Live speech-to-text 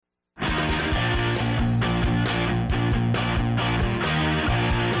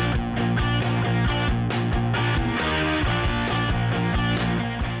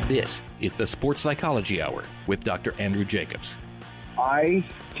This is the Sports Psychology Hour with Dr. Andrew Jacobs. I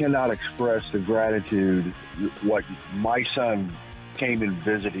cannot express the gratitude what my son came and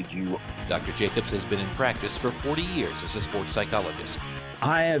visited you. Dr. Jacobs has been in practice for 40 years as a sports psychologist.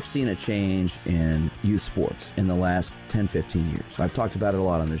 I have seen a change in youth sports in the last 10, 15 years. I've talked about it a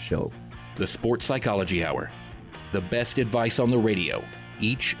lot on this show. The Sports Psychology Hour. The best advice on the radio,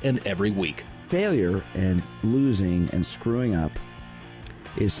 each and every week. Failure and losing and screwing up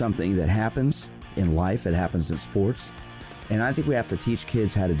is something that happens in life. It happens in sports. And I think we have to teach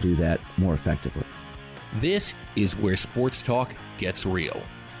kids how to do that more effectively. This is where sports talk gets real.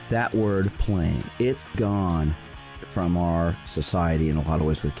 That word playing, it's gone from our society in a lot of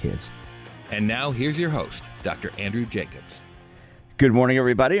ways with kids. And now here's your host, Dr. Andrew Jacobs. Good morning,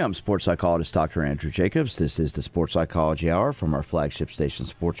 everybody. I'm sports psychologist Dr. Andrew Jacobs. This is the Sports Psychology Hour from our flagship station,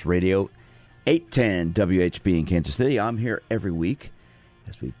 Sports Radio 810 WHB in Kansas City. I'm here every week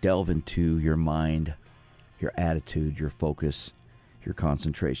as we delve into your mind, your attitude, your focus, your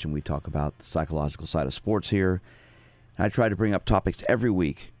concentration. We talk about the psychological side of sports here. I try to bring up topics every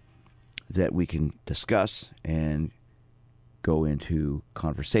week that we can discuss and go into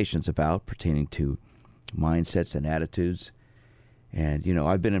conversations about pertaining to mindsets and attitudes. And, you know,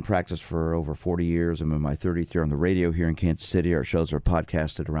 I've been in practice for over 40 years. I'm in my 30th year on the radio here in Kansas City. Our shows are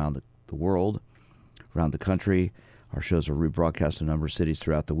podcasted around the world, around the country. Our shows are rebroadcast in a number of cities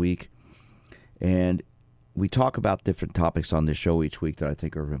throughout the week. And we talk about different topics on this show each week that I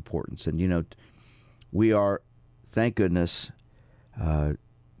think are of importance. And, you know, we are, thank goodness,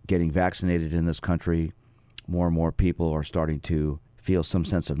 getting vaccinated in this country. More and more people are starting to feel some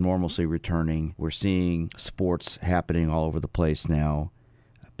sense of normalcy returning. We're seeing sports happening all over the place now.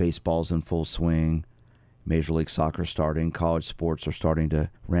 Baseball's in full swing. Major League Soccer starting. College sports are starting to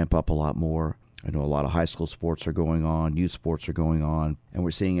ramp up a lot more. I know a lot of high school sports are going on. Youth sports are going on. And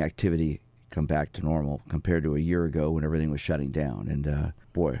we're seeing activity come back to normal compared to a year ago when everything was shutting down. And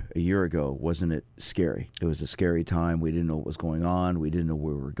boy, a year ago, wasn't it scary? It was a scary time. We didn't know what was going on. We didn't know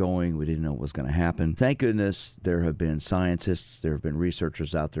where we were going. We didn't know what was going to happen. Thank goodness there have been scientists, there have been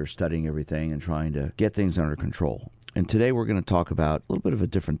researchers out there studying everything and trying to get things under control. And today we're going to talk about a little bit of a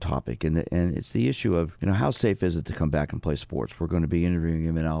different topic, and it's the issue of, you know, how safe is it to come back and play sports? We're going to be interviewing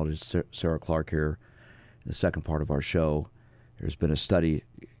immunologist Sarah Clark here in the second part of our show. There's been a study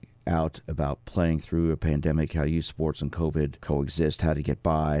out about playing through a pandemic, how youth sports and COVID coexist, how to get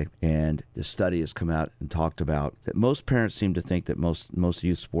by. And the study has come out and talked about that most parents seem to think that most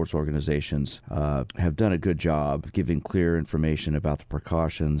youth sports organizations have done a good job of giving clear information about the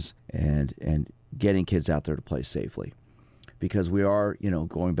precautions and getting kids out there to play safely. Because we are, you know,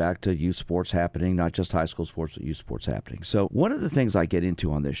 going back to youth sports happening, not just high school sports, but youth sports happening. So one of the things I get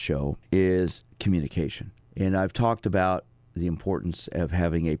into on this show is communication. And I've talked about the importance of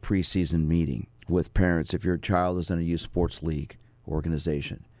having a preseason meeting with parents if your child is in a youth sports league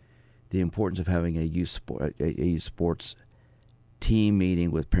organization. The importance of having a youth sports team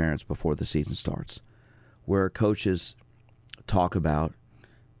meeting with parents before the season starts, where coaches talk about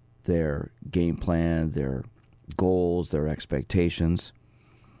their game plan, their goals, their expectations.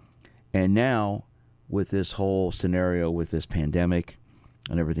 And now, with this whole scenario, with this pandemic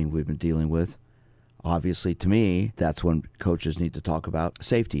and everything we've been dealing with, obviously, to me, that's when coaches need to talk about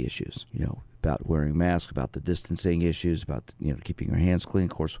safety issues, you know, about wearing masks, about the distancing issues, about, you know, keeping your hands clean.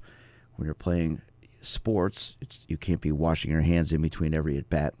 Of course, when you're playing sports, you can't be washing your hands in between every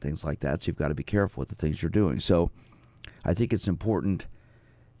at-bat, things like that. So you've got to be careful with the things you're doing. So I think it's important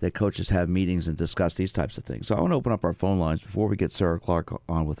that coaches have meetings and discuss these types of things. So I want to open up our phone lines before we get Sarah Clark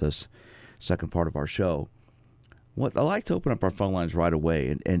on with us, second part of our show. I like to open up our phone lines right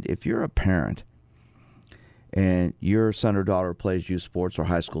away. And if you're a parent and your son or daughter plays youth sports or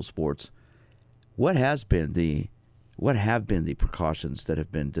high school sports, what have been the precautions that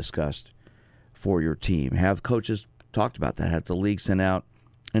have been discussed for your team? Have coaches talked about that? Have the league sent out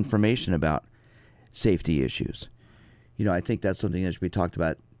information about safety issues? You know, I think that's something that should be talked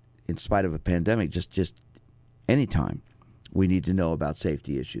about in spite of a pandemic. Just any time we need to know about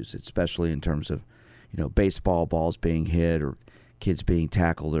safety issues, especially in terms of, you know, baseball balls being hit or kids being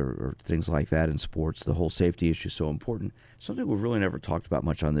tackled or things like that in sports. The whole safety issue is so important. Something we've really never talked about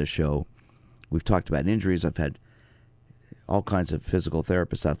much on this show. We've talked about injuries. I've had all kinds of physical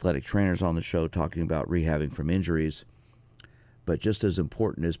therapists, athletic trainers on the show talking about rehabbing from injuries. But just as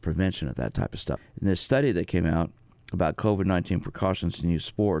important is prevention of that type of stuff. In this study that came out about COVID-19 precautions in youth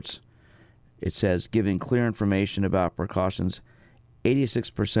sports, it says giving clear information about precautions.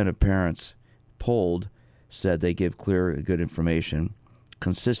 86% of parents polled said they give clear and good information.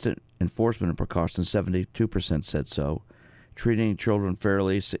 Consistent enforcement of precautions, 72% said so. treating children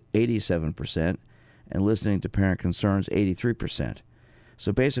fairly, 87%, and listening to parent concerns, 83%.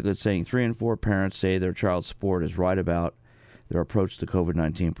 So basically it's saying 3 in 4 parents say their child's sport is right about their approach to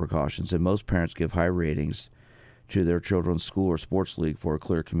COVID-19 precautions, and most parents give high ratings to their children's school or sports league for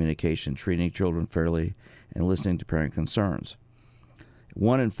clear communication, treating children fairly, and listening to parent concerns.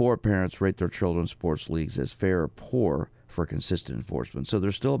 1 in 4 parents rate their children's sports leagues as fair or poor for consistent enforcement. So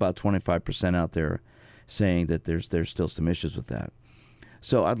there's still about 25% out there saying that there's still some issues with that.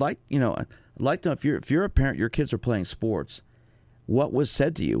 So I'd like to know if you're a parent, your kids are playing sports, what was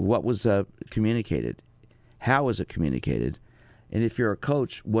said to you? What was communicated? How was it communicated? And if you're a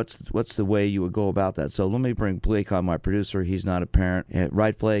coach, what's the way you would go about that? So let me bring Blake on, my producer. He's not a parent.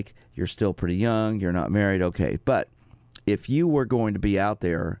 Right, Blake? You're still pretty young. You're not married. Okay. But if you were going to be out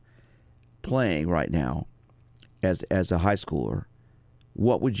there playing right now as a high schooler,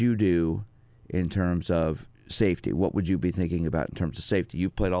 what would you do in terms of safety? What would you be thinking about in terms of safety?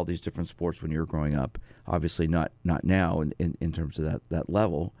 You've played all these different sports when you were growing up. Obviously not now in terms of that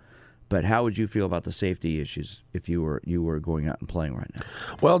level. But how would you feel about the safety issues if you were going out and playing right now?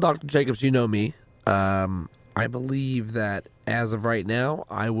 Well, Dr. Jacobs, you know me. I believe that as of right now,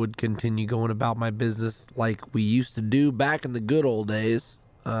 I would continue going about my business like we used to do back in the good old days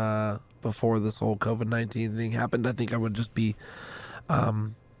before this whole COVID-19 thing happened. I think I would just be,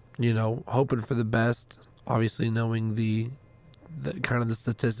 hoping for the best, obviously knowing the kind of the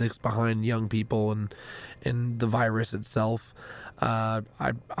statistics behind young people and the virus itself.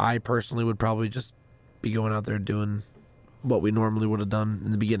 I personally would probably just be going out there doing what we normally would have done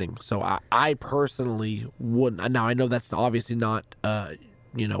in the beginning. So I personally wouldn't. Now, I know that's obviously not,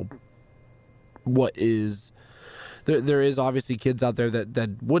 what is... There is obviously kids out there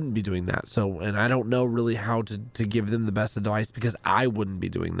that wouldn't be doing that. So, and I don't know really how to give them the best advice because I wouldn't be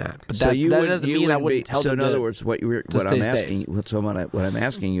doing that. But that doesn't mean I wouldn't tell them. So, in other words, what I'm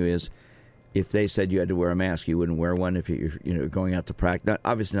asking you is, if they said you had to wear a mask, you wouldn't wear one if you're going out to practice.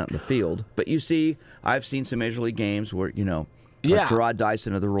 Obviously not in the field, but I've seen some Major League games where like Gerard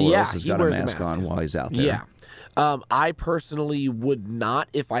Dyson of the Royals has got a mask on while he's out there. Yeah. I personally would not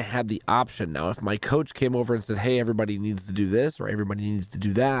if I had the option. Now, if my coach came over and said, "Hey, everybody needs to do this" or "Everybody needs to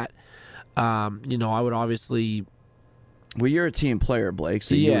do that," I would obviously. Well, you're a team player, Blake,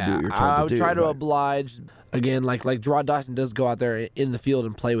 so you would do what you're told to do. I would try to oblige. Again, like Gerard Dyson does go out there in the field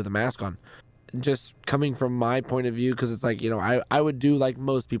and play with a mask on. Just coming from my point of view, because it's like, I would do like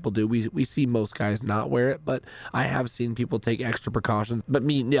most people do. We see most guys not wear it, but I have seen people take extra precautions. But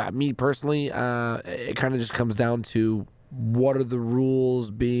me personally, it kind of just comes down to what are the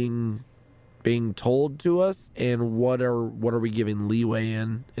rules being told to us, and what are we giving leeway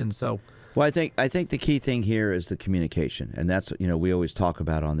in, and so. Well, I think the key thing here is the communication, and that's we always talk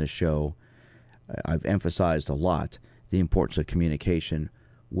about on this show. I've emphasized a lot the importance of communication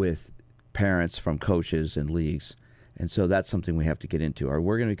with parents, from coaches and leagues, and so that's something we have to get into.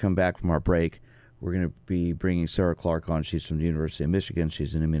 We're going to come back from our break. We're going to be bringing Sarah Clark on. She's from the University of Michigan.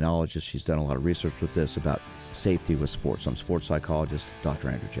 She's an immunologist. She's done a lot of research with this about safety with sports. I'm sports psychologist Dr.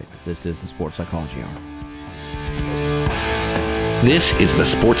 Andrew Jacobs. This is the Sports Psychology Hour. This is the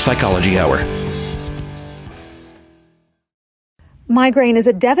Sports Psychology Hour. Migraine is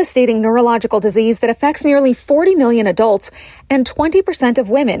a devastating neurological disease that affects nearly 40 million adults and 20% of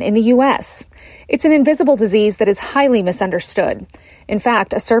women in the U.S. It's an invisible disease that is highly misunderstood. In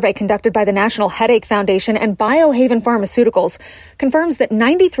fact, a survey conducted by the National Headache Foundation and Biohaven Pharmaceuticals confirms that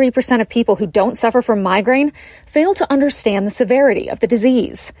 93% of people who don't suffer from migraine fail to understand the severity of the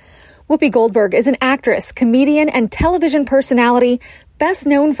disease. Whoopi Goldberg is an actress, comedian, and television personality best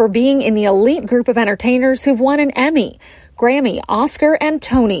known for being in the elite group of entertainers who've won an Emmy, Grammy, Oscar, and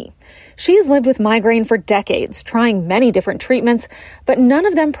Tony. She's lived with migraine for decades, trying many different treatments, but none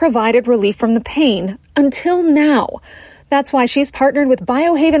of them provided relief from the pain until now. That's why she's partnered with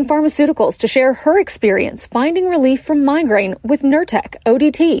Biohaven Pharmaceuticals to share her experience finding relief from migraine with Nurtec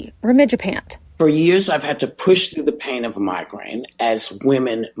ODT, Rimegepant. For years, I've had to push through the pain of a migraine, as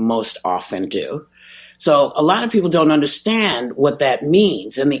women most often do. So a lot of people don't understand what that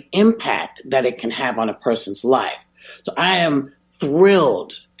means and the impact that it can have on a person's life. So I am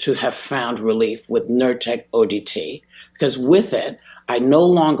thrilled to have found relief with Nurtec ODT, because with it, I no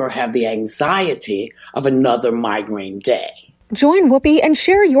longer have the anxiety of another migraine day. Join Whoopi and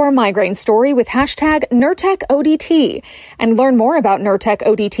share your migraine story with hashtag Nurtec ODT and learn more about Nurtec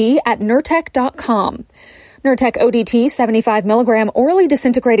ODT at Nurtec.com. Nurtec ODT 75 milligram orally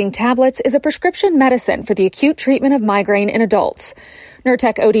disintegrating tablets is a prescription medicine for the acute treatment of migraine in adults.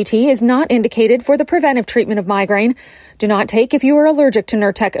 Nurtec ODT is not indicated for the preventive treatment of migraine. Do not take if you are allergic to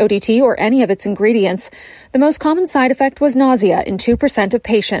Nurtec ODT or any of its ingredients. The most common side effect was nausea in 2% of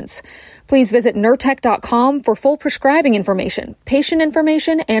patients. Please visit Nurtec.com for full prescribing information, patient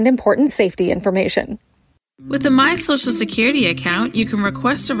information, and important safety information. With a My Social Security account, you can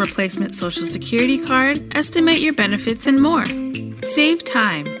request a replacement Social Security card, estimate your benefits, and more. Save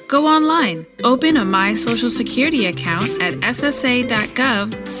time. Go online. Open a My Social Security account at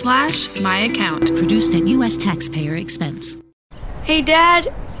ssa.gov/myaccount. Produced at U.S. taxpayer expense. Hey,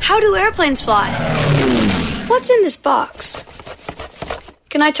 Dad, how do airplanes fly? What's in this box?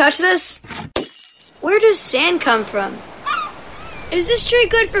 Can I touch this? Where does sand come from? Is this tree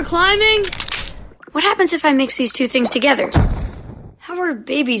good for climbing? What happens if I mix these two things together? How are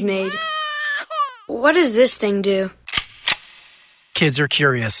babies made? What does this thing do? Kids are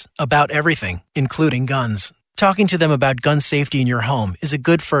curious about everything, including guns. Talking to them about gun safety in your home is a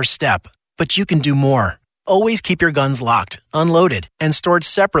good first step, but you can do more. Always keep your guns locked, unloaded, and stored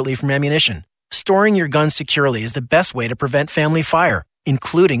separately from ammunition. Storing your guns securely is the best way to prevent family fire,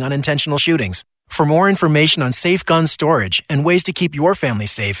 including unintentional shootings. For more information on safe gun storage and ways to keep your family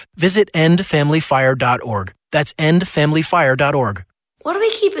safe, visit endfamilyfire.org. That's endfamilyfire.org. What do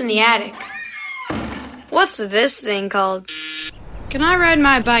we keep in the attic? What's this thing called? Can I ride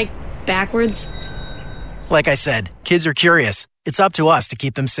my bike backwards? Like I said, kids are curious. It's up to us to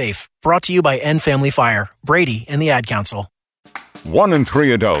keep them safe. Brought to you by End Family Fire, Brady, and the Ad Council. 1 in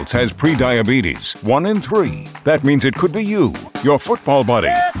 3 adults has prediabetes. 1 in 3. That means it could be you, your football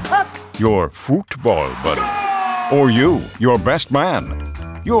buddy, your football buddy, or you, your best man,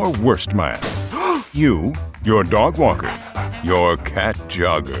 your worst man, you, your dog walker, your cat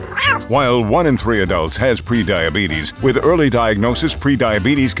jogger. While 1 in 3 adults has prediabetes, with early diagnosis,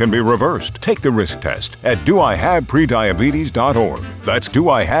 prediabetes can be reversed. Take the risk test at doihaveprediabetes.org. That's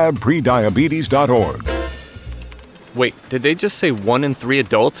doihaveprediabetes.org. Wait, did they just say 1 in 3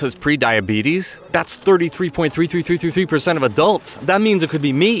 adults has prediabetes? That's 33.33333% of adults. That means it could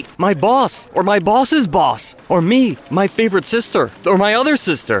be me, my boss, or my boss's boss, or me, my favorite sister, or my other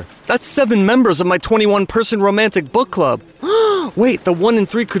sister. That's 7 members of my 21-person romantic book club. Wait, the 1 in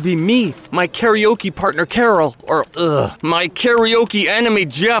 3 could be me, my karaoke partner Carol, or my karaoke enemy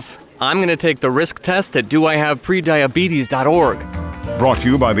Jeff. I'm gonna take the risk test at doihaveprediabetes.org. Brought to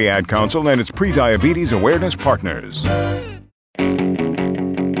you by the Ad Council and its Prediabetes Awareness Partners.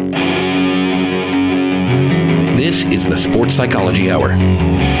 This is the Sports Psychology Hour.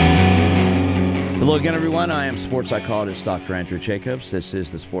 Hello again, everyone. I am sports psychologist Dr. Andrew Jacobs. This is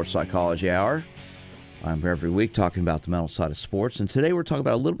the Sports Psychology Hour. I'm here every week talking about the mental side of sports, and today we're talking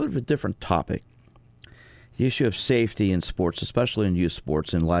about a little bit of a different topic. The issue of safety in sports, especially in youth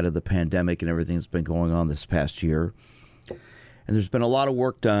sports, in light of the pandemic and everything that's been going on this past year. And there's been a lot of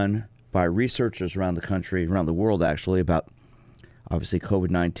work done by researchers around the country, around the world actually, about obviously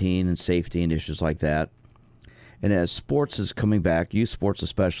COVID-19 and safety and issues like that. And as sports is coming back, youth sports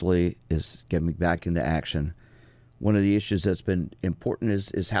especially, is getting back into action, one of the issues that's been important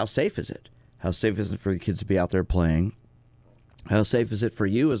is how safe is it? How safe is it for the kids to be out there playing? How safe is it for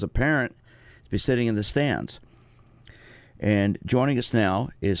you as a parent to be sitting in the stands? And joining us now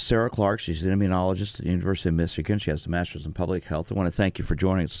is Sarah Clark. She's an immunologist at the University of Michigan. She has a master's in public health. I want to thank you for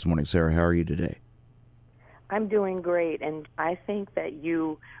joining us this morning, Sarah. How are you today? I'm doing great, and I think that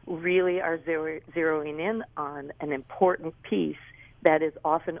you really are zeroing in on an important piece that is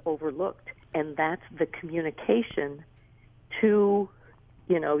often overlooked, and that's the communication to,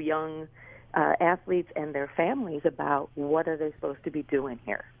 young athletes and their families about what are they supposed to be doing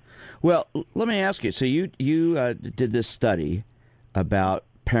here. Well, let me ask you. So you did this study about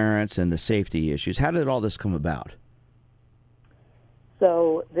parents and the safety issues. How did all this come about?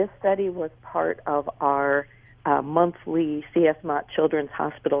 So this study was part of our monthly CS Mott Children's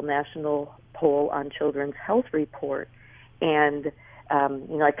Hospital National Poll on Children's Health Report. And,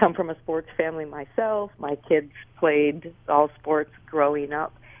 I come from a sports family myself. My kids played all sports growing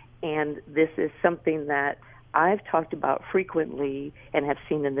up. And this is something that I've talked about frequently and have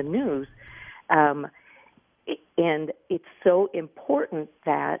seen in the news. And it's so important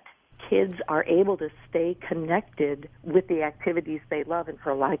that kids are able to stay connected with the activities they love. And for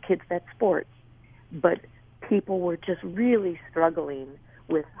a lot of kids, that's sports. But people were just really struggling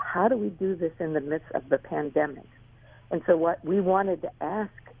with how do we do this in the midst of the pandemic. And so what we wanted to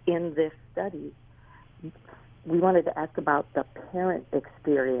ask in this study, we wanted to ask about the parent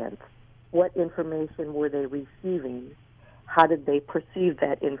experience. What information were they receiving? How did they perceive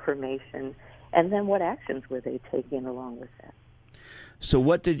that information? And then what actions were they taking along with that? So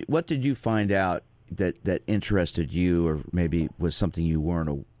what did you find out that interested you, or maybe was something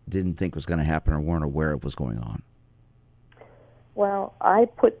you didn't think was going to happen or weren't aware of was going on? Well, I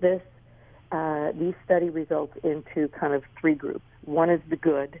put these study results into kind of three groups. One is the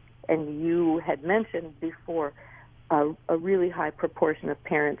good, and you had mentioned before a really high proportion of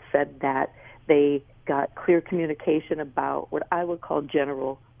parents said that they got clear communication about what I would call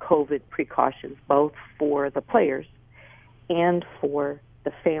general COVID precautions, both for the players and for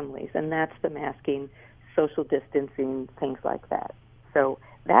the families, and that's the masking, social distancing, things like that. So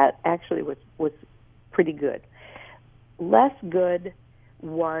that actually was pretty good. Less good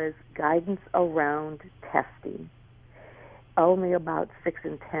was guidance around testing. Only about 6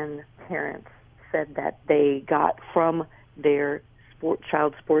 in 10 parents said that they got from their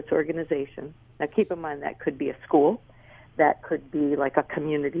child sports organization. Now keep in mind that could be a school, that could be like a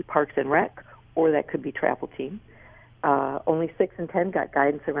community parks and rec, or that could be travel team. Only 6 in 10 got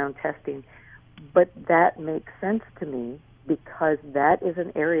guidance around testing. But that makes sense to me because that is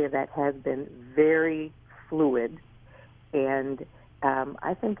an area that has been very fluid, and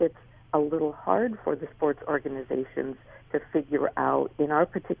I think it's a little hard for the sports organizations to figure out in our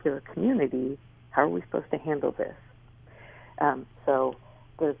particular community, how are we supposed to handle this? So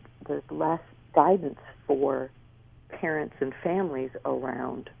there's less guidance for parents and families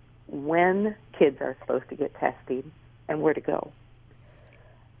around when kids are supposed to get tested and where to go.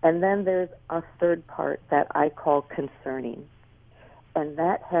 And then there's a third part that I call concerning, and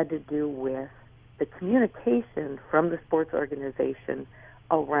that had to do with the communication from the sports organization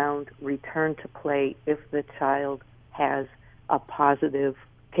around return to play if the child has a positive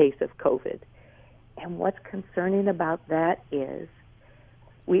case of COVID. And what's concerning about that is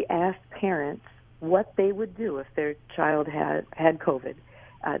we asked parents what they would do if their child had COVID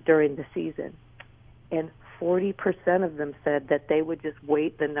during the season. And 40% of them said that they would just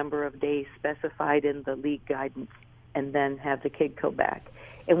wait the number of days specified in the league guidance and then have the kid go back.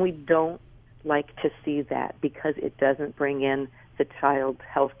 And we don't like to see that because it doesn't bring in the child's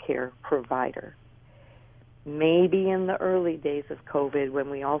health care provider. Maybe in the early days of COVID, when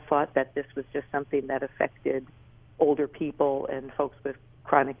we all thought that this was just something that affected older people and folks with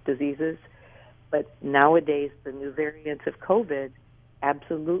chronic diseases, but nowadays the new variants of COVID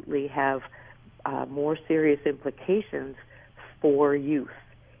absolutely have more serious implications for youth.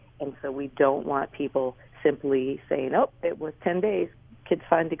 And so we don't want people simply saying, oh, it was 10 days, kid's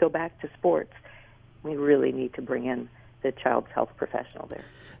fine to go back to sports. We really need to bring in the child's health professional there.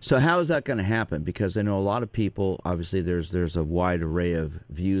 So how is that going to happen? Because I know a lot of people, obviously there's a wide array of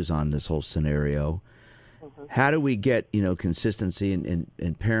views on this whole scenario. Mm-hmm. How do we get, consistency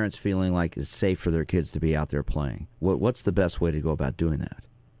and parents feeling like it's safe for their kids to be out there playing? What's the best way to go about doing that?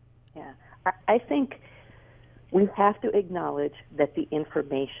 Yeah, I think we have to acknowledge that the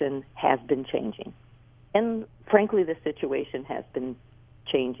information has been changing. And frankly, the situation has been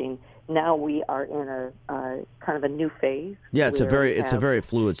changing. Now we are in a kind of a new phase. Yeah, it's a very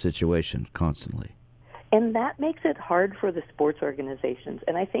fluid situation constantly. And that makes it hard for the sports organizations.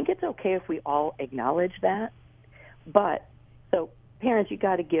 And I think it's okay if we all acknowledge that. But, so parents, you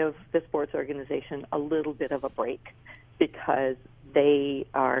got to give the sports organization a little bit of a break because they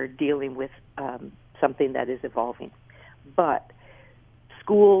are dealing with something that is evolving. But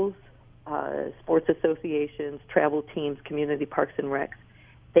schools, sports associations, travel teams, community parks and recs,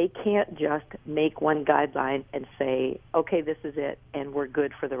 they can't just make one guideline and say, okay, this is it, and we're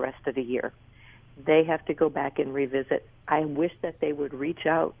good for the rest of the year. They have to go back and revisit. I wish that they would reach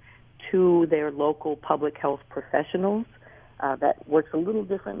out to their local public health professionals. That works a little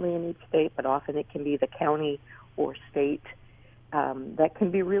differently in each state, but often it can be the county or state. That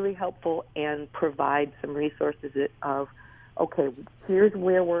can be really helpful and provide some resources of, okay, here's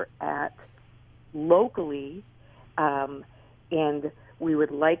where we're at locally, and we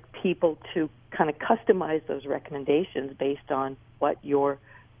would like people to kind of customize those recommendations based on what your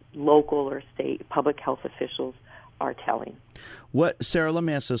local or state public health officials are telling. Sarah, let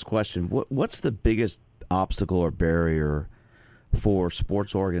me ask this question. What's the biggest obstacle or barrier for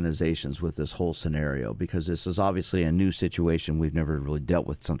sports organizations with this whole scenario? Because this is obviously a new situation. We've never really dealt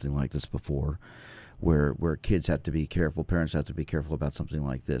with something like this before, where kids have to be careful, parents have to be careful about something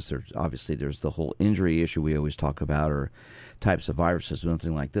like this. There's the whole injury issue we always talk about, or types of viruses,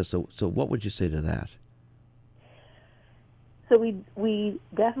 something like this. So what would you say to that? So we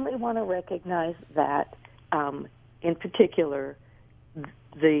definitely want to recognize that, in particular,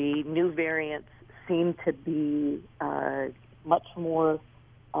 the new variants seem to be much more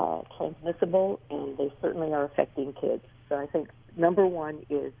transmissible, and they certainly are affecting kids. So I think number one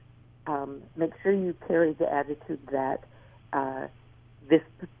is make sure you carry the attitude that this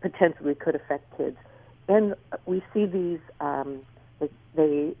potentially could affect kids. And we see these,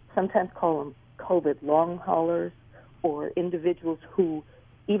 they sometimes call them COVID long haulers, or individuals who,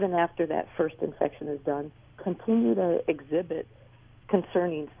 even after that first infection is done, continue to exhibit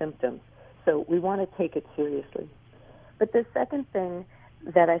concerning symptoms. So we want to take it seriously. But the second thing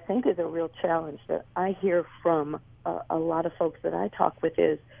that I think is a real challenge that I hear from a lot of folks that I talk with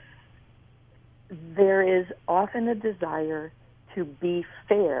is there is often a desire to be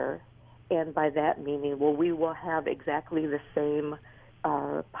fair, and by that meaning, well, we will have exactly the same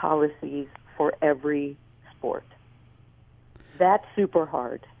policies for every sport. That's super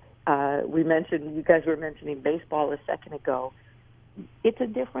hard. You guys were mentioning baseball a second ago. It's a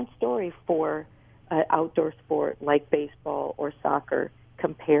different story for an outdoor sport like baseball or soccer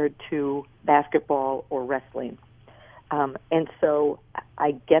compared to basketball or wrestling. And so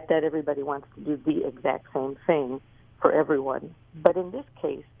I get that everybody wants to do the exact same thing for everyone. But in this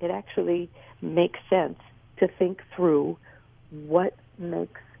case, it actually makes sense to think through what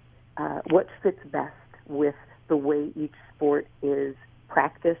fits best with the way each sport is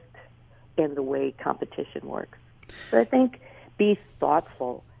practiced and the way competition works. So I think be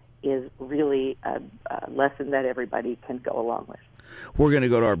thoughtful is really a lesson that everybody can go along with. We're going to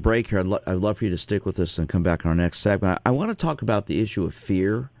go to our break here. I'd love for you to stick with us and come back in our next segment. I want to talk about the issue of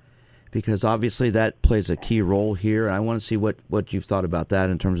fear, because obviously that plays a key role here. I want to see what you've thought about that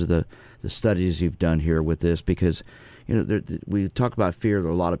in terms of the studies you've done here with this, because we talk about fear. There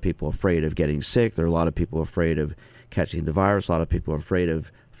are a lot of people afraid of getting sick. There are a lot of people afraid of catching the virus. A lot of people are afraid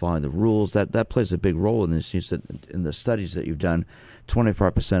of following the rules. That plays a big role in this. In the studies that you've done,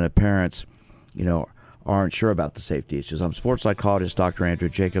 25% of parents, aren't sure about the safety issues. I'm sports psychologist Dr. Andrew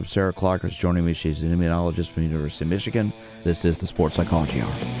Jacobs. Sarah Clark is joining me. She's an immunologist from the University of Michigan. This is the Sports Psychology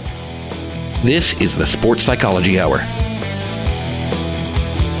Hour. This is the Sports Psychology Hour.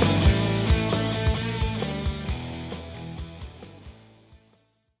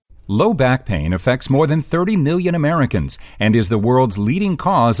 Low back pain affects more than 30 million Americans and is the world's leading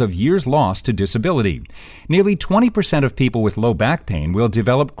cause of years lost to disability. Nearly 20% of people with low back pain will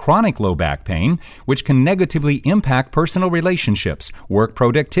develop chronic low back pain, which can negatively impact personal relationships, work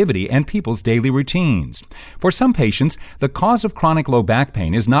productivity, and people's daily routines. For some patients, the cause of chronic low back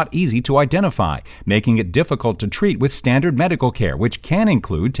pain is not easy to identify, making it difficult to treat with standard medical care, which can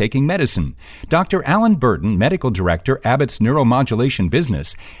include taking medicine. Dr. Alan Burton, Medical Director, Abbott's Neuromodulation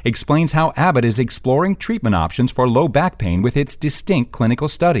Business, explains how Abbott is exploring treatment options for low back pain with its distinct clinical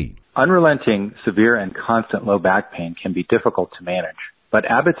study. Unrelenting, severe, and constant low back pain can be difficult to manage, but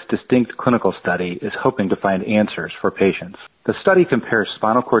Abbott's distinct clinical study is hoping to find answers for patients. The study compares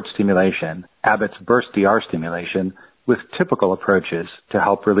spinal cord stimulation, Abbott's Burst DR stimulation, with typical approaches to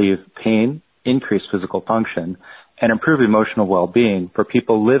help relieve pain, increase physical function, and improve emotional well-being for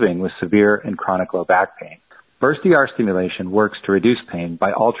people living with severe and chronic low back pain. Burst DR stimulation works to reduce pain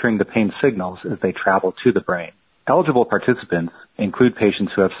by altering the pain signals as they travel to the brain. Eligible participants include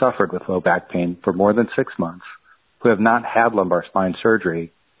patients who have suffered with low back pain for more than 6 months, who have not had lumbar spine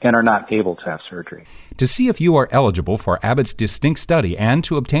surgery, and are not able to have surgery. To see if you are eligible for Abbott's distinct study and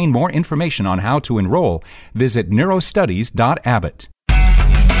to obtain more information on how to enroll, visit neurostudies.abbott.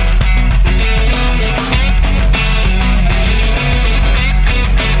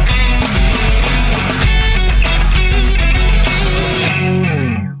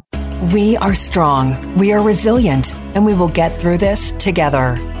 We are strong, we are resilient, and we will get through this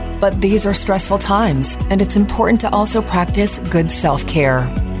together. But these are stressful times, and it's important to also practice good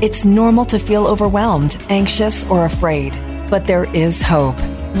self-care. It's normal to feel overwhelmed, anxious, or afraid, but there is hope.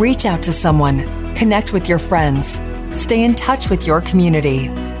 Reach out to someone, connect with your friends, stay in touch with your community,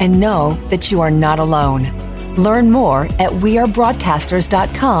 and know that you are not alone. Learn more at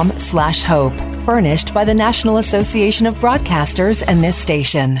wearebroadcasters.com/hope. Furnished by the National Association of Broadcasters and this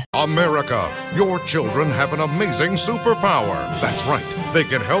station. America, your children have an amazing superpower. That's right. They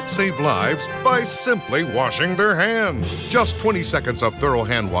can help save lives by simply washing their hands. Just 20 seconds of thorough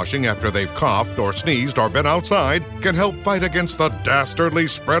hand washing after they've coughed or sneezed or been outside can help fight against the dastardly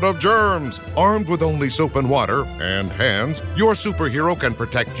spread of germs. Armed with only soap and water and hands, your superhero can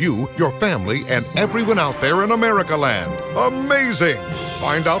protect you, your family, and everyone out there in America land. Amazing!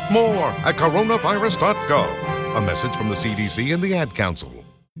 Find out more at coronavirus.gov. A message from the CDC and the Ad Council.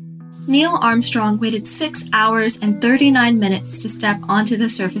 Neil Armstrong waited 6 hours and 39 minutes to step onto the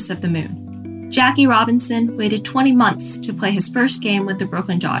surface of the moon. Jackie Robinson waited 20 months to play his first game with the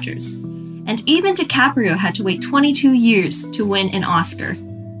Brooklyn Dodgers. And even DiCaprio had to wait 22 years to win an Oscar.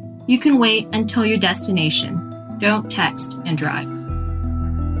 You can wait until your destination. Don't text and drive.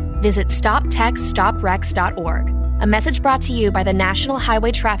 Visit StopTextStopWrecks.org. A message brought to you by the National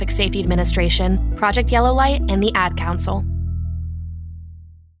Highway Traffic Safety Administration, Project Yellow Light, and the Ad Council.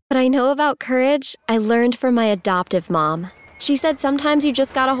 What I know about courage, I learned from my adoptive mom. She said sometimes you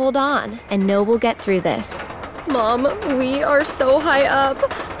just gotta hold on and know we'll get through this. Mom, we are so high up.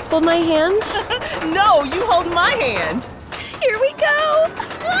 Hold my hand. No, you hold my hand. Here we go.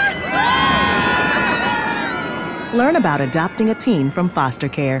 Learn about adopting a teen from foster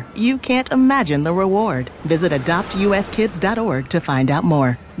care. You can't imagine the reward. Visit adoptuskids.org to find out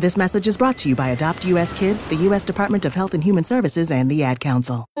more. This message is brought to you by Adopt U.S. Kids, the U.S. Department of Health and Human Services, and the Ad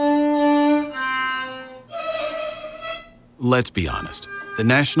Council. Let's be honest. The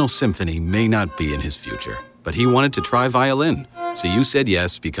National Symphony may not be in his future, but he wanted to try violin. So you said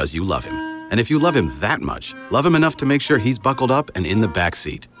yes because you love him. And if you love him that much, love him enough to make sure he's buckled up and in the back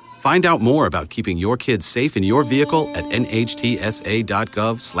seat. Find out more about keeping your kids safe in your vehicle at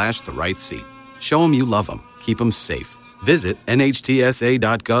nhtsa.gov/the-right-seat. Show him you love him. Keep him safe. Visit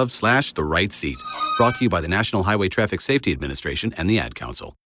nhtsa.gov/the-right-seat. Brought to you by the National Highway Traffic Safety Administration and the Ad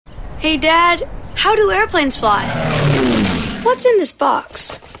Council. Hey, Dad, how do airplanes fly? What's in this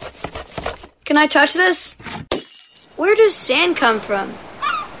box? Can I touch this? Where does sand come from?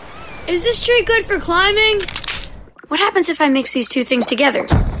 Is this tree good for climbing? What happens if I mix these two things together?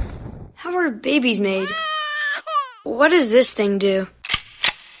 How are babies made? What does this thing do?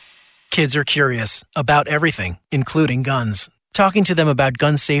 Kids are curious about everything, including guns. Talking to them about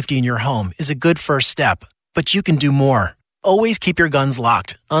gun safety in your home is a good first step, but you can do more. Always keep your guns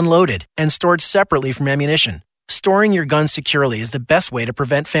locked, unloaded, and stored separately from ammunition. Storing your guns securely is the best way to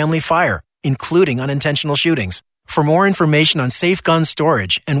prevent family fire, including unintentional shootings. For more information on safe gun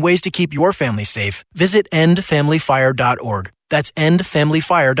storage and ways to keep your family safe, visit endfamilyfire.org. That's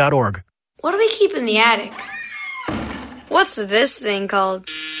endfamilyfire.org. What do we keep in the attic? What's this thing called?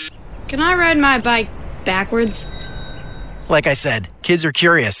 Can I ride my bike backwards? Like I said, kids are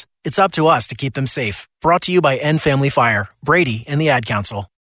curious. It's up to us to keep them safe. Brought to you by End Family Fire, Brady, and the Ad Council.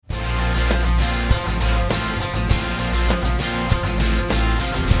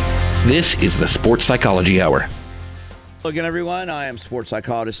 This is the Sports Psychology Hour. Hello again, everyone. I am sports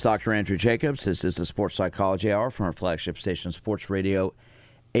psychologist Dr. Andrew Jacobs. This is the Sports Psychology Hour from our flagship station, Sports Radio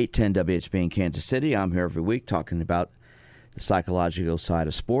 810 WHB in Kansas City. I'm here every week talking about the psychological side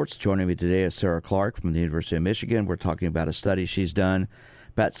of sports. Joining me today is Sarah Clark from the University of Michigan. We're talking about a study she's done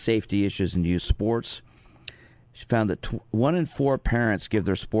about safety issues in youth sports. She found that 1 in 4 parents give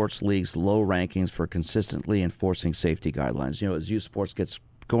their sports leagues low rankings for consistently enforcing safety guidelines. You know, as youth sports gets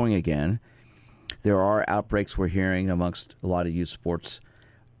going again, there are outbreaks we're hearing amongst a lot of youth sports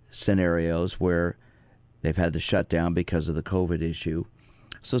scenarios where they've had to shut down because of the COVID issue.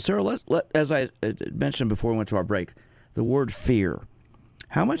 So, Sarah, as I mentioned before we went to our break, the word fear.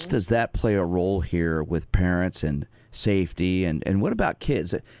 How much does that play a role here with parents and safety? And what about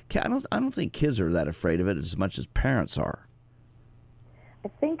kids? I don't think kids are that afraid of it as much as parents are. I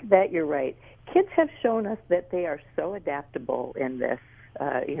think that you're right. Kids have shown us that they are so adaptable in this.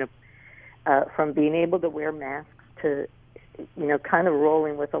 From being able to wear masks to, kind of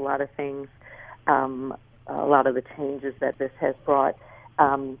rolling with a lot of things, a lot of the changes that this has brought.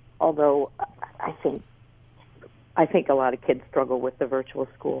 Although I think a lot of kids struggle with the virtual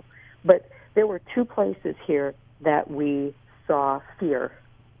school. But there were 2 places here that we saw fear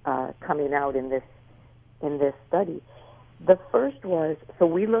coming out in this study. The first was,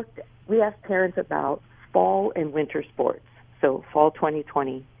 we asked parents about fall and winter sports. So fall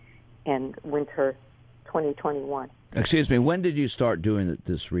 2020 and winter 2021. Excuse me, when did you start doing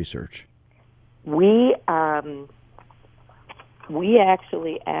this research? We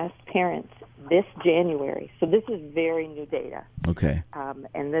actually asked parents this January. So this is very new data. Okay.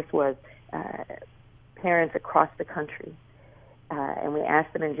 And this was parents across the country. And we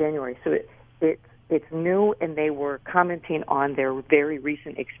asked them in January. So it's new, and they were commenting on their very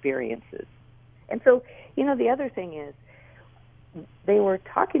recent experiences. And so, the other thing is, they were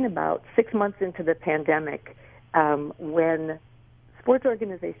talking about 6 months into the pandemic when sports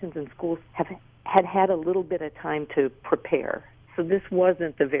organizations and schools had a little bit of time to prepare. So this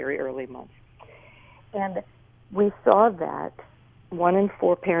wasn't the very early months. And we saw that 1 in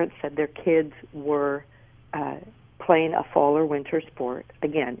 4 parents said their kids were playing a fall or winter sport,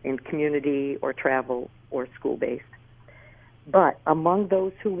 again, in community or travel or school-based. But among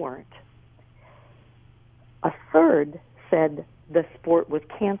those who weren't, a third said the sport was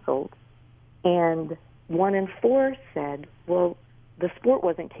canceled, and 1 in 4 said, well, the sport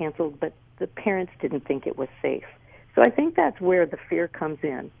wasn't canceled, but the parents didn't think it was safe. So I think that's where the fear comes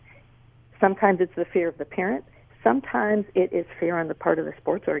in. Sometimes it's the fear of the parent. Sometimes it is fear on the part of the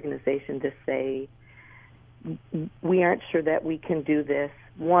sports organization to say, we aren't sure that we can do this,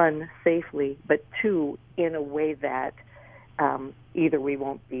 one, safely, but two, in a way that either we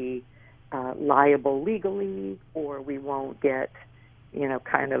won't be liable legally, or we won't get,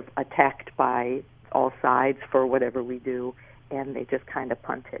 kind of attacked by all sides for whatever we do, and they just kind of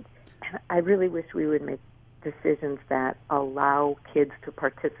punted. And I really wish we would make decisions that allow kids to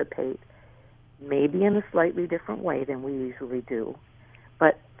participate, maybe in a slightly different way than we usually do.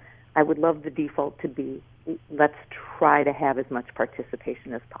 But I would love the default to be, let's try to have as much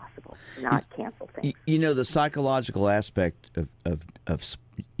participation as possible, not cancel things. The psychological aspect of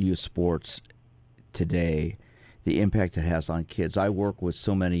youth sports today, the impact it has on kids. I work with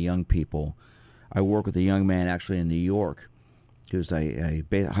so many young people. I work with a young man actually in New York who's a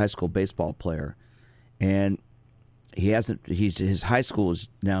high school baseball player, and his high school is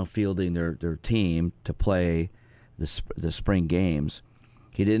now fielding their team to play the spring games.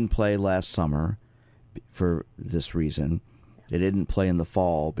 He didn't play last summer for this reason. They didn't play in the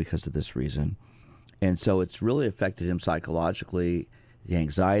fall because of this reason. And so it's really affected him psychologically. The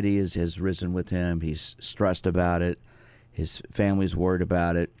anxiety has risen with him. He's stressed about it. His family's worried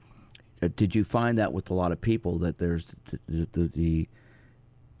about it. Did you find that with a lot of people, that there's the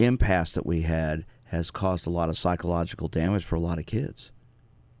impasse that we had has caused a lot of psychological damage for a lot of kids?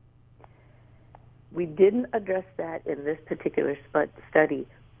 We didn't address that in this particular study,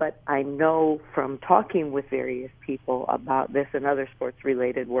 but I know from talking with various people about this and other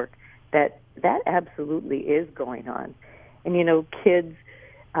sports-related work that absolutely is going on. And, kids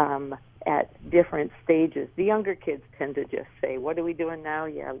at different stages, the younger kids tend to just say, what are we doing now?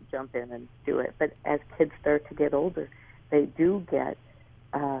 Yeah, jump in and do it. But as kids start to get older, they do get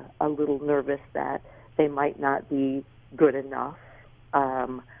a little nervous that they might not be good enough.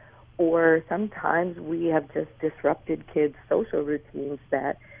 Or sometimes we have just disrupted kids' social routines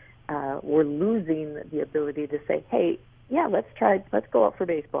that we're losing the ability to say, hey, yeah, let's go out for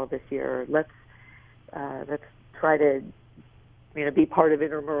baseball this year. Or let's try to be part of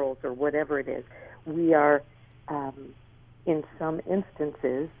intramurals or whatever it is. We are, in some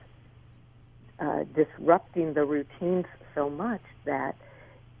instances, disrupting the routines so much that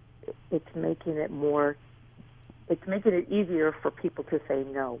it's making it easier for people to say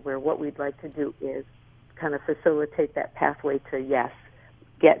no, where what we'd like to do is kind of facilitate that pathway to yes,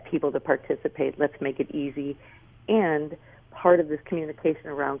 get people to participate, let's make it easy. And part of this communication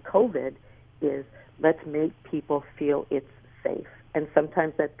around COVID is let's make people feel it's safe. And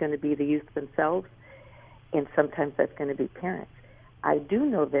sometimes that's going to be the youth themselves, and sometimes that's going to be parents. I do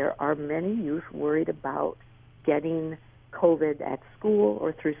know there are many youth worried about getting COVID at school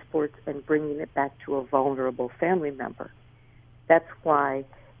or through sports and bringing it back to a vulnerable family member. That's why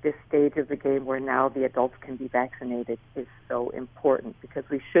this stage of the game where now the adults can be vaccinated is so important, because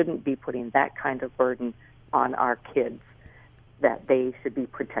we shouldn't be putting that kind of burden on our kids, that they should be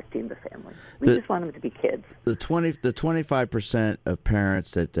protecting the family. We just want them to be kids. The 25% of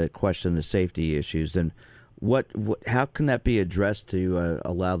parents that question the safety issues, then how can that be addressed to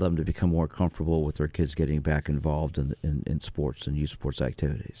allow them to become more comfortable with their kids getting back involved in sports and youth sports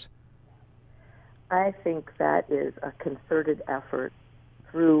activities? I think that is a concerted effort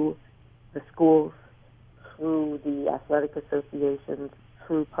through the schools, through the athletic associations,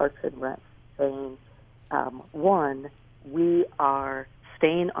 through Parks and Rec, saying, one, we are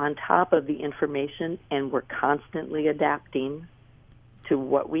staying on top of the information and we're constantly adapting to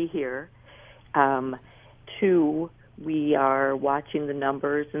what we hear. Two, we are watching the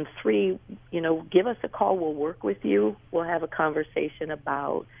numbers. And three, give us a call. We'll work with you. We'll have a conversation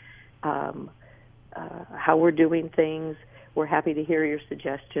about how we're doing things. We're happy to hear your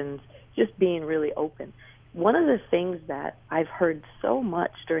suggestions. Just being really open. One of the things that I've heard so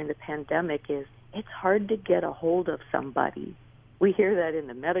much during the pandemic is it's hard to get a hold of somebody. We hear that in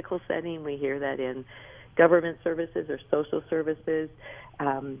the medical setting. We hear that in government services or social services.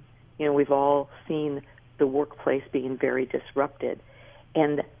 We've all seen the workplace being very disrupted.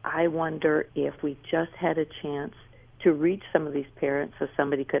 And I wonder if we just had a chance to reach some of these parents so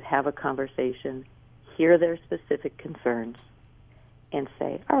somebody could have a conversation, hear their specific concerns, and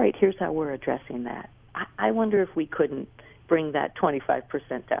say, all right, here's how we're addressing that. I wonder if we couldn't bring that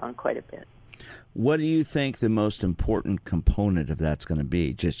 25% down quite a bit. What do you think the most important component of that's going to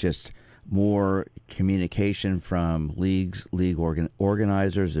be? Just more communication from league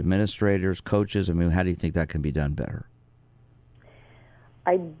organizers, administrators, coaches? I mean, how do you think that can be done better?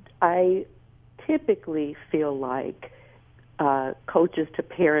 I typically feel like coaches to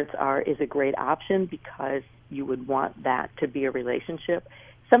parents is a great option, because you would want that to be a relationship.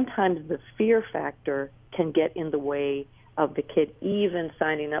 Sometimes the fear factor can get in the way of the kid even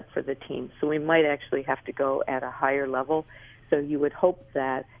signing up for the team. So we might actually have to go at a higher level. So you would hope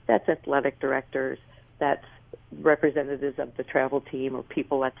that that's athletic directors, that's representatives of the travel team or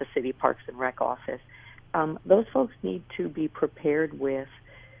people at the city parks and rec office. Those folks need to be prepared with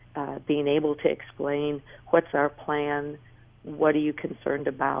being able to explain what's our plan, what are you concerned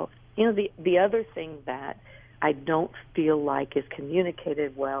about. The other thing that I don't feel like is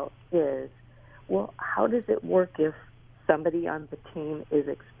communicated well is, well, how does it work if somebody on the team is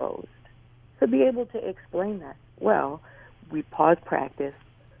exposed? To be able to explain that, well, we pause practice,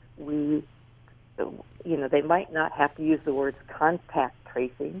 they might not have to use the words contact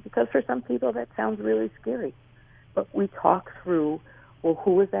tracing, because for some people that sounds really scary. But we talk through, well,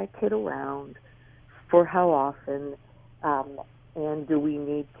 who is that kid around, for how often, and do we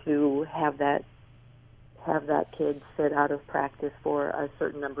need to have that kid sit out of practice for a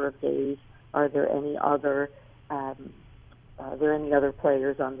certain number of days? Are there any other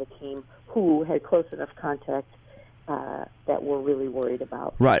players on the team who had close enough contact that we're really worried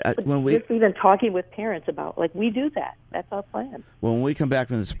about? Right. Just even talking with parents about, we do that. That's our plan. When we come back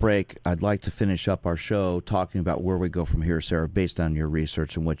from this break, I'd like to finish up our show talking about where we go from here, Sarah, based on your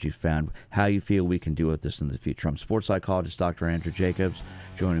research and what you found, how you feel we can deal with this in the future. I'm sports psychologist Dr. Andrew Jacobs.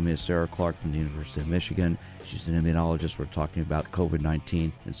 Joining me is Sarah Clark from the University of Michigan. She's an immunologist. We're talking about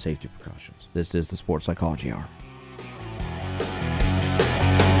COVID-19 and safety precautions. This is the Sports Psychology Hour.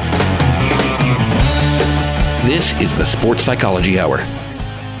 This is the Sports Psychology Hour.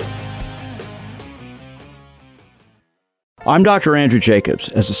 I'm Dr. Andrew Jacobs.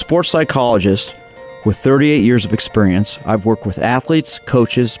 As a sports psychologist with 38 years of experience, I've worked with athletes,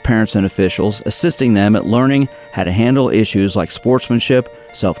 coaches, parents, and officials, assisting them at learning how to handle issues like sportsmanship,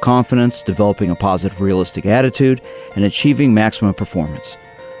 self-confidence, developing a positive, realistic attitude, and achieving maximum performance.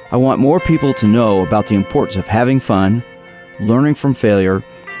 I want more people to know about the importance of having fun, learning from failure,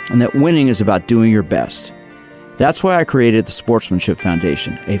 and that winning is about doing your best. That's why I created the Sportsmanship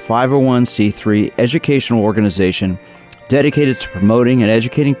Foundation, a 501c3 educational organization dedicated to promoting and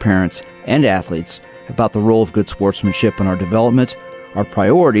educating parents and athletes about the role of good sportsmanship in our development. Our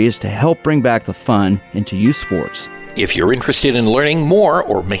priority is to help bring back the fun into youth sports. If you're interested in learning more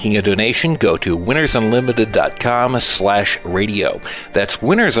or making a donation, go to winnersunlimited.com/radio. That's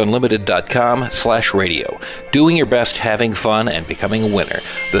winnersunlimited.com/radio. Doing your best, having fun, and becoming a winner.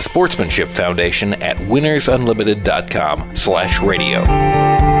 The Sportsmanship Foundation at winnersunlimited.com/radio.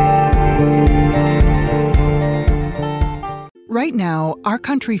 Right now, our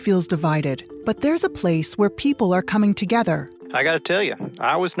country feels divided, but there's a place where people are coming together. I gotta tell you,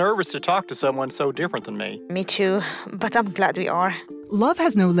 I was nervous to talk to someone so different than me. Me too, but I'm glad we are. Love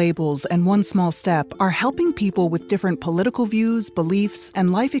Has No Labels and One Small Step are helping people with different political views, beliefs,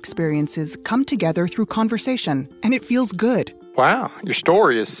 and life experiences come together through conversation, and it feels good. Wow, your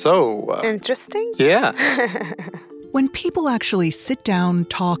story is so... interesting? Yeah. When people actually sit down,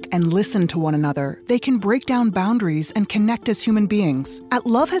 talk, and listen to one another, they can break down boundaries and connect as human beings. At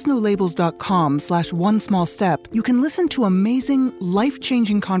lovehasnolabels.com/onesmallstep, you can listen to amazing,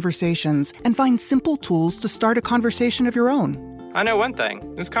 life-changing conversations and find simple tools to start a conversation of your own. I know one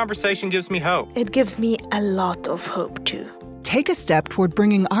thing. This conversation gives me hope. It gives me a lot of hope, too. Take a step toward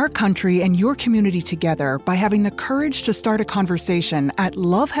bringing our country and your community together by having the courage to start a conversation at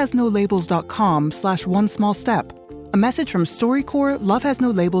lovehasnolabels.com/onesmallstep. A message from StoryCorps, Love Has No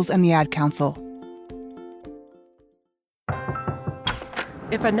Labels, and the Ad Council.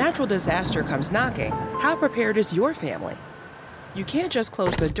 If a natural disaster comes knocking, how prepared is your family? You can't just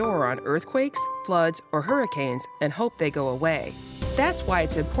close the door on earthquakes, floods, or hurricanes and hope they go away. That's why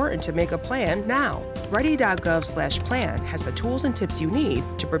it's important to make a plan now. Ready.gov/plan has the tools and tips you need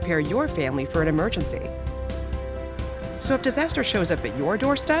to prepare your family for an emergency. So if disaster shows up at your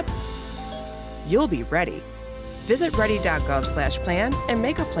doorstep, you'll be ready. Visit ready.gov/plan and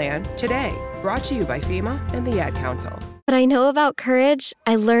make a plan today. Brought to you by FEMA and the Ad Council. What I know about courage,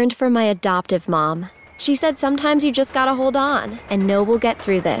 I learned from my adoptive mom. She said sometimes you just gotta hold on and know we'll get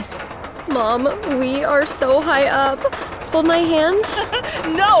through this. Mom, we are so high up. Hold my hand.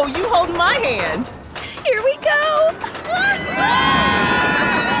 No, you hold my hand. Here we go.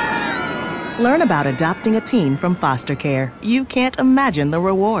 Learn about adopting a teen from foster care. You can't imagine the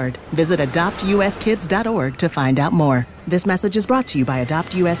reward. Visit adoptuskids.org to find out more. This message is brought to you by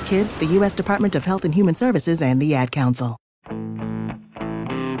Adopt U.S. Kids, the U.S. Department of Health and Human Services, and the Ad Council.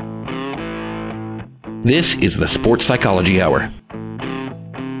 This is the Sports Psychology Hour.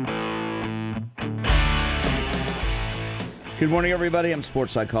 Good morning, everybody. I'm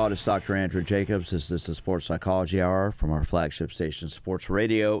sports psychologist Dr. Andrew Jacobs. This is the Sports Psychology Hour from our flagship station, Sports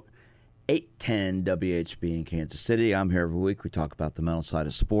Radio 810 WHB in Kansas City. I'm here every week. We talk about the mental side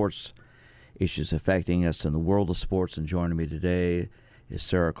of sports, issues affecting us in the world of sports. And joining me today is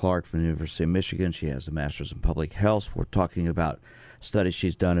Sarah Clark from the University of Michigan. She has a master's in public health. We're talking about studies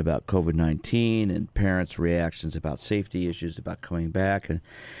she's done about COVID-19 and parents' reactions about safety issues, about coming back.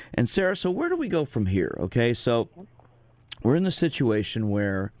 And Sarah, so where do we go from here? Okay, so we're in the situation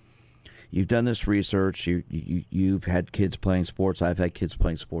where you've done this research. You've had kids playing sports. I've had kids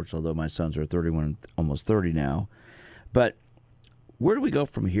playing sports, although my sons are 31, almost 30 now. But where do we go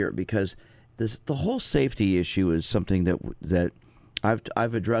from here? Because the whole safety issue is something that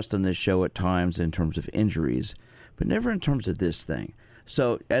I've addressed on this show at times in terms of injuries, but never in terms of this thing.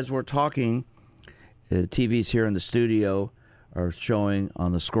 So as we're talking, the TVs here in the studio are showing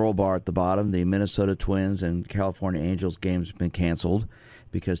on the scroll bar at the bottom the Minnesota Twins and California Angels games have been canceled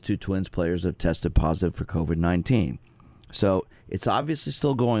because 2 Twins players have tested positive for COVID-19. So it's obviously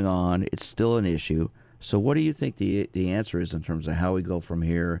still going on. It's still an issue. So what do you think the answer is in terms of how we go from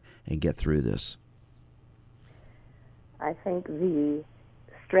here and get through this? I think the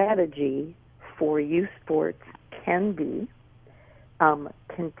strategy for youth sports can be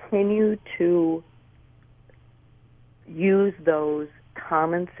continue to use those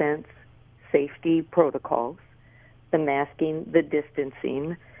common sense safety protocols, the masking, the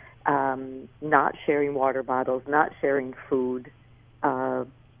distancing, not sharing water bottles, not sharing food,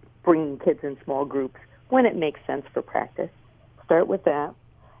 bringing kids in small groups when it makes sense for practice. Start with that.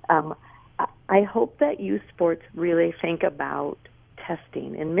 I hope that youth sports really think about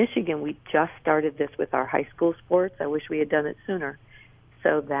testing. In Michigan, we just started this with our high school sports. I wish we had done it sooner,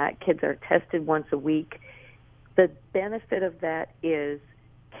 so that kids are tested once a week. The benefit of that is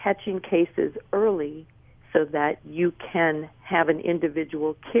catching cases early so that you can have an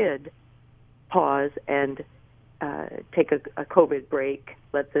individual kid pause and take a COVID break,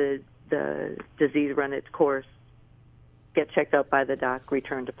 let the disease run its course, get checked out by the doc,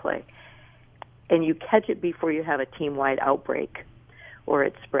 return to play. And you catch it before you have a team-wide outbreak or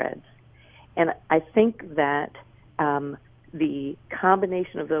it spreads. And I think that the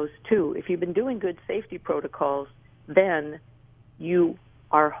combination of those two, if you've been doing good safety protocols, then you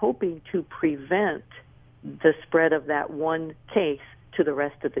are hoping to prevent the spread of that one case to the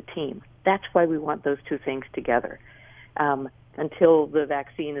rest of the team. That's why we want those two things together. Until the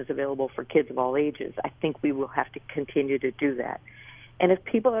vaccine is available for kids of all ages, I think we will have to continue to do that. And if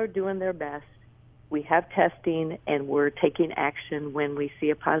people are doing their best, we have testing and we're taking action when we see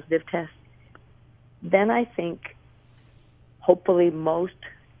a positive test, then I think hopefully most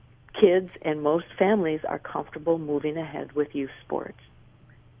kids and most families are comfortable moving ahead with youth sports.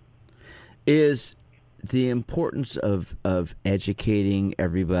 Is the importance of educating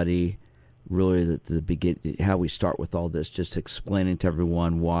everybody really how we start with all this, just explaining to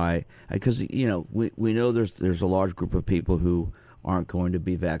everyone why? Because we know there's a large group of people who aren't going to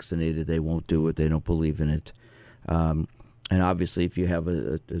be vaccinated. They won't do it. They don't believe in it. And obviously, if you have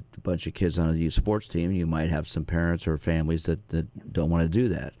a bunch of kids on a youth sports team, you might have some parents or families that don't want to do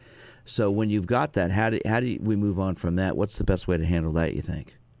that. So when you've got that, how do we move on from that? What's the best way to handle that, you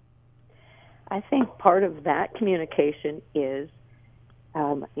think? I think part of that communication is,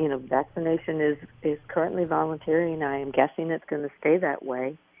 vaccination is currently voluntary, and I am guessing it's going to stay that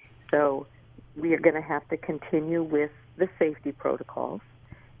way. So we are going to have to continue with the safety protocols.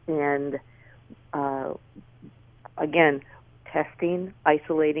 And, again, testing,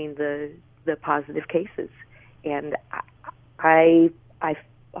 isolating the positive cases. And I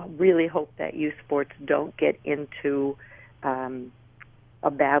really hope that youth sports don't get into a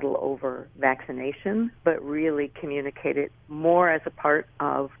battle over vaccination, but really communicate it more as a part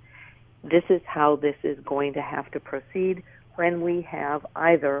of this is how this is going to have to proceed when we have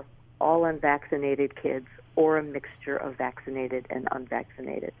either all unvaccinated kids or a mixture of vaccinated and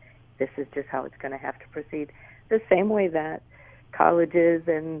unvaccinated. This is just how it's going to have to proceed. The same way that colleges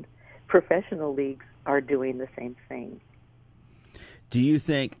and professional leagues are doing the same thing. Do you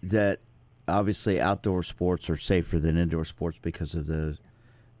think that obviously outdoor sports are safer than indoor sports because of the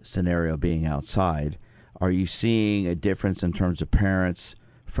scenario being outside? Are you seeing a difference in terms of parents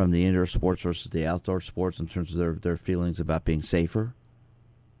from the indoor sports versus the outdoor sports in terms of their feelings about being safer?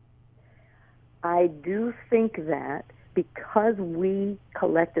 I do think that because we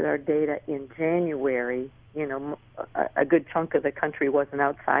collected our data in January, a good chunk of the country wasn't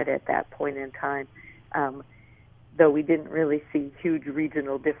outside at that point in time, though we didn't really see huge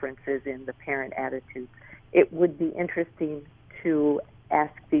regional differences in the parent attitudes. It would be interesting to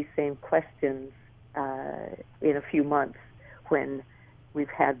ask these same questions in a few months when we've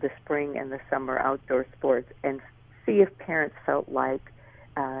had the spring and the summer outdoor sports and see if parents felt like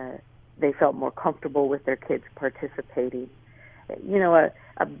they felt more comfortable with their kids participating. You know,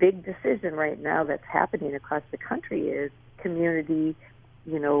 a big decision right now that's happening across the country is community,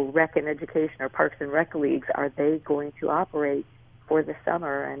 rec and education or parks and rec leagues. Are they going to operate for the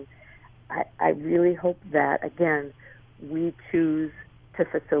summer? And I really hope that, again, we choose to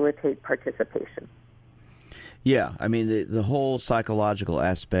facilitate participation. Yeah, I mean, the whole psychological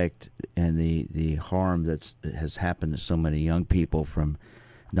aspect and the harm that has happened to so many young people from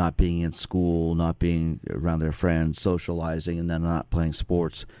not being in school, not being around their friends, socializing, and then not playing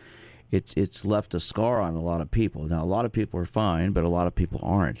sports, it's left a scar on a lot of people. Now, a lot of people are fine, but a lot of people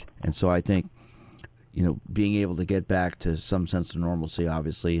aren't. And so I think, being able to get back to some sense of normalcy,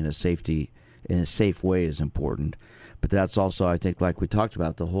 obviously, in a safe way is important. But that's also, I think, like we talked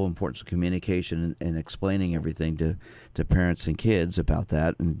about, the whole importance of communication and explaining everything to parents and kids about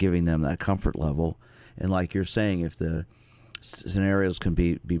that and giving them that comfort level. And like you're saying, if the scenarios can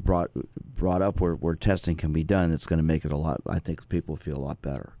be brought up where testing can be done, it's going to make it I think people feel a lot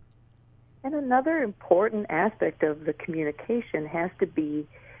better. And another important aspect of the communication has to be,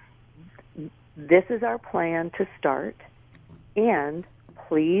 this is our plan to start, and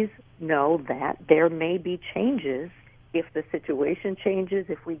please know that there may be changes if the situation changes,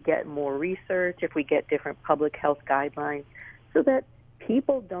 if we get more research, if we get different public health guidelines, so that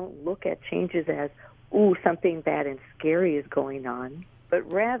people don't look at changes as, ooh, something bad and scary is going on, but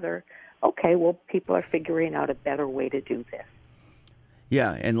rather, okay, well, people are figuring out a better way to do this.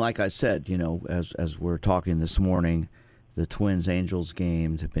 Yeah, and like I said, as we're talking this morning, the Twins-Angels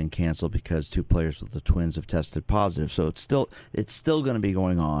games have been canceled because 2 players with the Twins have tested positive. So it's still going to be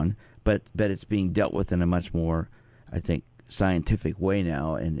going on, but it's being dealt with in a much more, I think, scientific way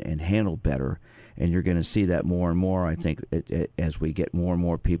now and handled better. And you're going to see that more and more, I think, as we get more and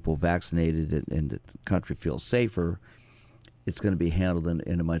more people vaccinated and the country feels safer, it's going to be handled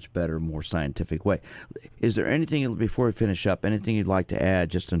in a much better, more scientific way. Is there anything, before we finish up, anything you'd like to add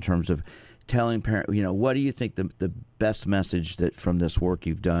just in terms of telling parents, what do you think the best message that from this work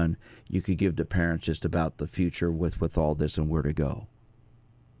you've done you could give to parents just about the future with all this and where to go?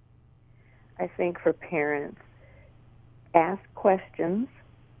 I think for parents, ask questions,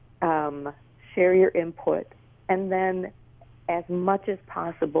 share your input, and then as much as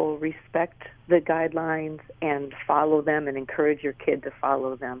possible respect the guidelines and follow them and encourage your kid to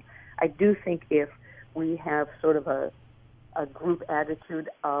follow them. I do think if we have sort of a group attitude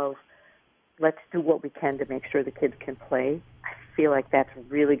of let's do what we can to make sure the kids can play, I feel like that's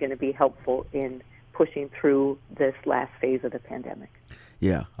really going to be helpful in pushing through this last phase of the pandemic.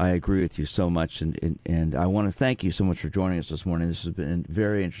 Yeah, I agree with you so much, and I want to thank you so much for joining us this morning. This has been a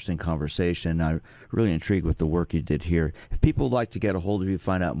very interesting conversation. I'm really intrigued with the work you did here. If people would like to get a hold of you,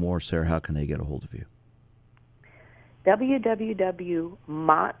 find out more, Sarah, how can they get a hold of you?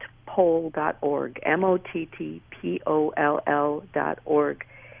 www.mottpoll.org, MOTTPOLL.org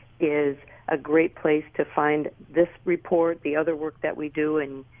is a great place to find this report, the other work that we do,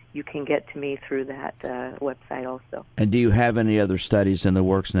 and you can get to me through that website also. And do you have any other studies in the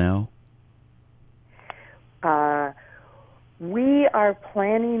works now? We are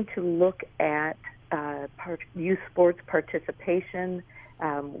planning to look at youth sports participation.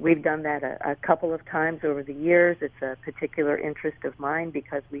 We've done that a couple of times over the years. It's a particular interest of mine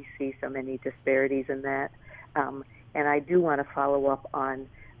because we see so many disparities in that. And I do want to follow up on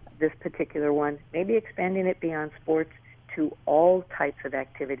this particular one, maybe expanding it beyond sports to all types of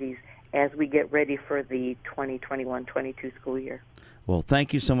activities as we get ready for the 2021-22 school year. Well,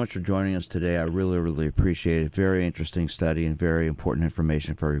 thank you so much for joining us today. I really, really appreciate it. Very interesting study and very important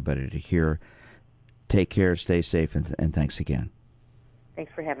information for everybody to hear. Take care, stay safe, and thanks again.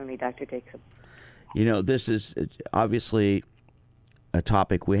 Thanks for having me, Dr. Jacobs. This is obviously a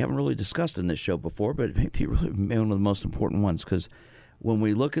topic we haven't really discussed in this show before, but it may be really one of the most important ones because when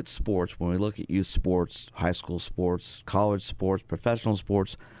we look at sports, when we look at youth sports, high school sports, college sports, professional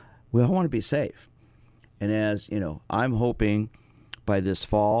sports, we all want to be safe. And as I'm hoping by this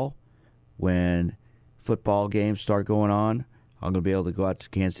fall, when football games start going on, I'm going to be able to go out to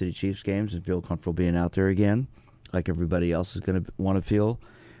Kansas City Chiefs games and feel comfortable being out there again, like everybody else is going to want to feel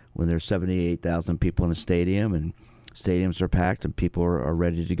when there's 78,000 people in a stadium and stadiums are packed and people are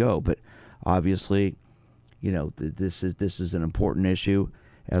ready to go. But obviously, this is an important issue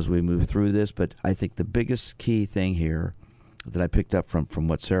as we move through this. But I think the biggest key thing here that I picked up from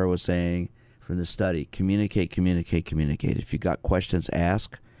what Sarah was saying from the study, communicate. If you got questions,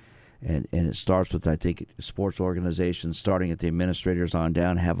 ask. And it starts with, I think, sports organizations, starting at the administrators on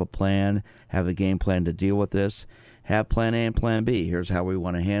down, have a plan, have a game plan to deal with this. Have plan A and plan B. Here's how we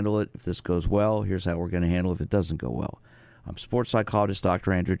want to handle it. If this goes well, here's how we're going to handle it if it doesn't go well. I'm sports psychologist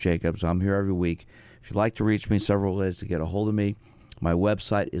Dr. Andrew Jacobs. I'm here every week. If you'd like to reach me, several ways to get a hold of me. My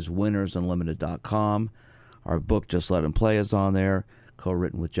website is winnersunlimited.com. Our book, Just Let Him Play, is on there,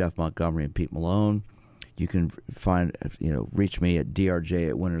 co-written with Jeff Montgomery and Pete Malone. You can reach me at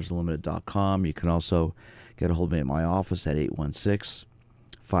drj@winnersunlimited.com. You can also get a hold of me at my office at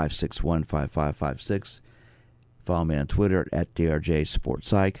 816-561-5556. Follow me on Twitter at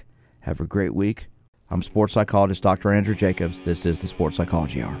drjsportspsych. Have a great week. I'm sports psychologist Dr. Andrew Jacobs. This is the Sports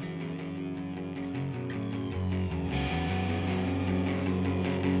Psychology Hour.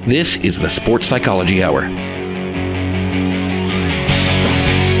 This is the Sports Psychology Hour.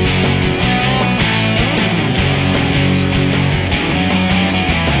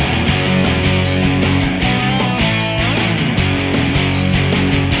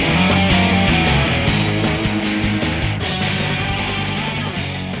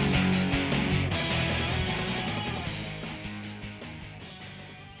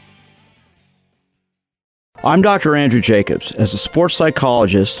 I'm Dr. Andrew Jacobs. As a sports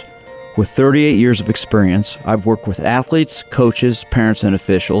psychologist with 38 years of experience, I've worked with athletes, coaches, parents, and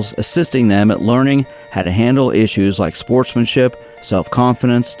officials, assisting them at learning how to handle issues like sportsmanship,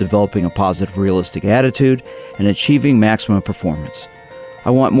 self-confidence, developing a positive, realistic attitude, and achieving maximum performance.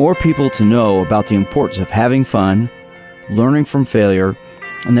 I want more people to know about the importance of having fun, learning from failure,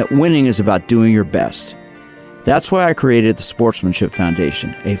 and that winning is about doing your best. That's why I created the Sportsmanship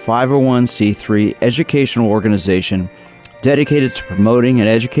Foundation, a 501c3 educational organization dedicated to promoting and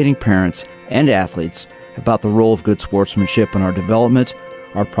educating parents and athletes about the role of good sportsmanship in our development.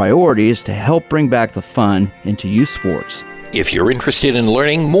 Our priority is to help bring back the fun into youth sports. If you're interested in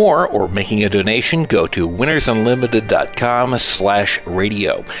learning more or making a donation, go to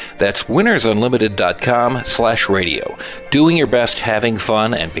winnersunlimited.com/radio. That's winnersunlimited.com/radio. Doing your best, having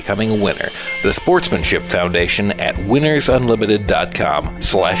fun, and becoming a winner. The Sportsmanship Foundation at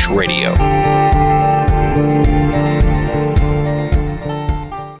winnersunlimited.com/radio.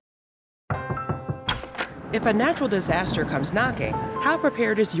 If a natural disaster comes knocking, how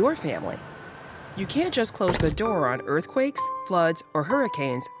prepared is your family? You can't just close the door on earthquakes, floods, or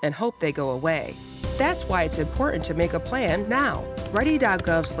hurricanes and hope they go away. That's why it's important to make a plan now.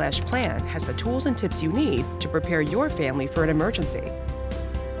 Ready.gov/plan has the tools and tips you need to prepare your family for an emergency.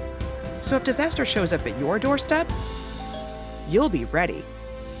 So if disaster shows up at your doorstep, you'll be ready.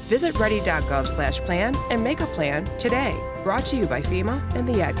 Visit ready.gov/plan and make a plan today. Brought to you by FEMA and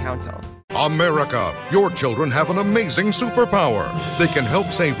the Ad Council. America, your children have an amazing superpower. They can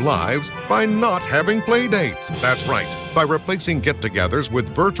help save lives by not having play dates. That's right. By replacing get-togethers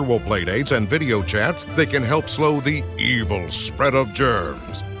with virtual play dates and video chats, they can help slow the evil spread of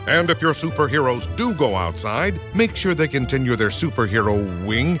germs. And if your superheroes do go outside, make sure they continue their superhero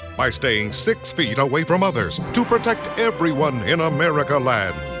wing by staying 6 feet away from others to protect everyone in America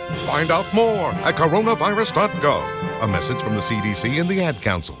land. Find out more at coronavirus.gov. A message from the CDC and the Ad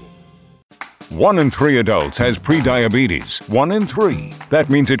Council. 1 in 3 adults has prediabetes. 1 in 3. That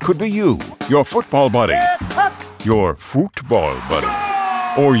means it could be you, your football buddy, your football buddy,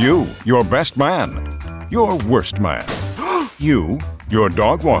 or you, your best man, your worst man, you, your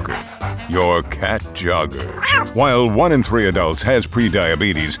dog walker, your cat jogger. While 1 in 3 adults has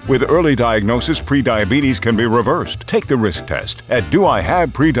prediabetes, with early diagnosis, prediabetes can be reversed. Take the risk test at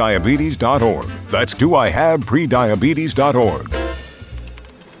doihaveprediabetes.org. That's doihaveprediabetes.org.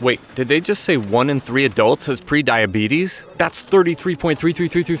 Wait, did they just say 1 in 3 adults has prediabetes? That's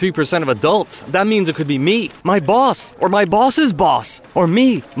 33.33333% of adults. That means it could be me, my boss, or my boss's boss, or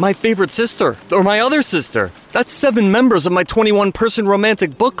me, my favorite sister, or my other sister. That's 7 members of my 21-person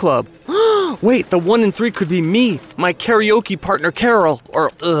romantic book club. Wait, the 1 in 3 could be me, my karaoke partner Carol,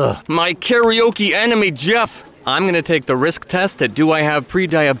 or my karaoke enemy Jeff. I'm gonna take the risk test at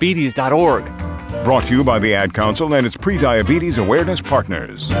doihaveprediabetes.org. Brought to you by the Ad Council and its Prediabetes Awareness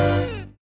Partners.